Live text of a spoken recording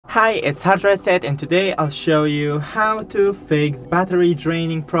Hi, it's HardReset and today I'll show you how to fix battery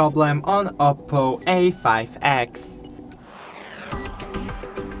draining problem on OPPO A5x.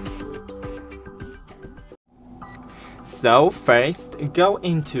 So first, go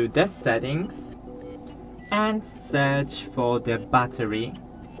into the settings and search for the battery.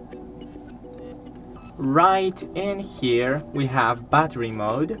 Right in here we have battery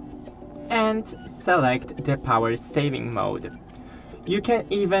mode and select the power saving mode. You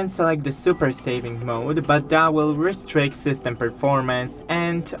can even select the super saving mode, but that will restrict system performance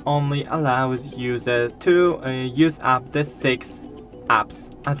and only allows user to use up the 6 apps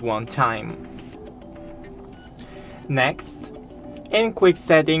at one time. Next, in quick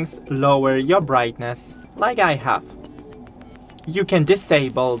settings, lower your brightness like I have. You can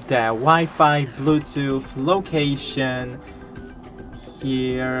disable the Wi-Fi, Bluetooth, location,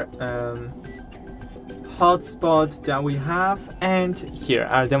 here, hotspot that we have, and here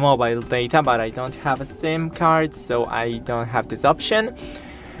are the mobile data, but I don't have a SIM card, so I don't have this option.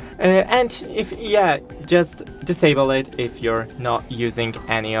 And just disable it if you're not using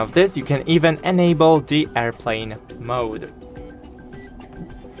any of this. You can even enable the airplane mode.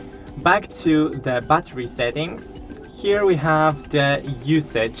 Back to the battery settings. Here we have the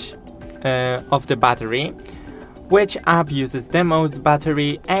usage of the battery, which app uses the most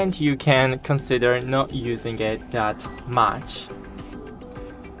battery, and you can consider not using it that much.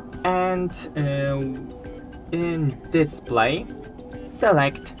 And in display,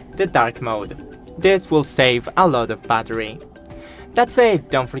 select the dark mode. This will save a lot of battery. That's it,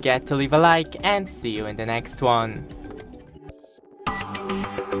 don't forget to leave a like and see you in the next one.